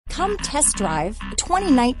Come test drive the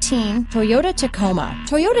 2019 Toyota Tacoma.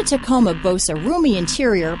 Toyota Tacoma boasts a roomy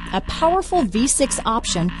interior, a powerful V6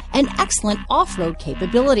 option, and excellent off-road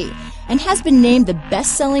capability, and has been named the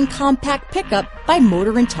best-selling compact pickup by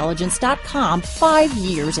MotorIntelligence.com 5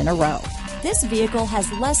 years in a row. This vehicle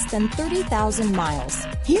has less than 30,000 miles.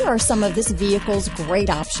 Here are some of this vehicle's great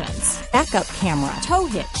options: backup camera, tow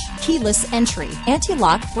hitch, keyless entry,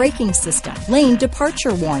 anti-lock braking system, lane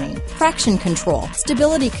departure warning, traction control,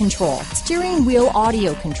 stability control, steering wheel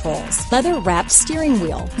audio controls, leather-wrapped steering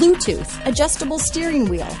wheel, Bluetooth, adjustable steering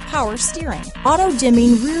wheel, power steering,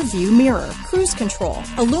 auto-dimming rear view mirror, cruise control,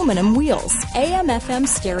 aluminum wheels, AM/FM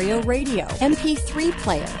stereo radio, MP3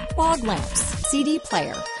 player, fog lamps, CD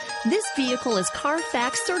player. This vehicle is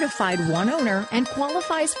Carfax certified one owner and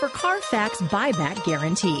qualifies for Carfax buyback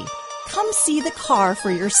guarantee. Come see the car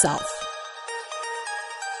for yourself.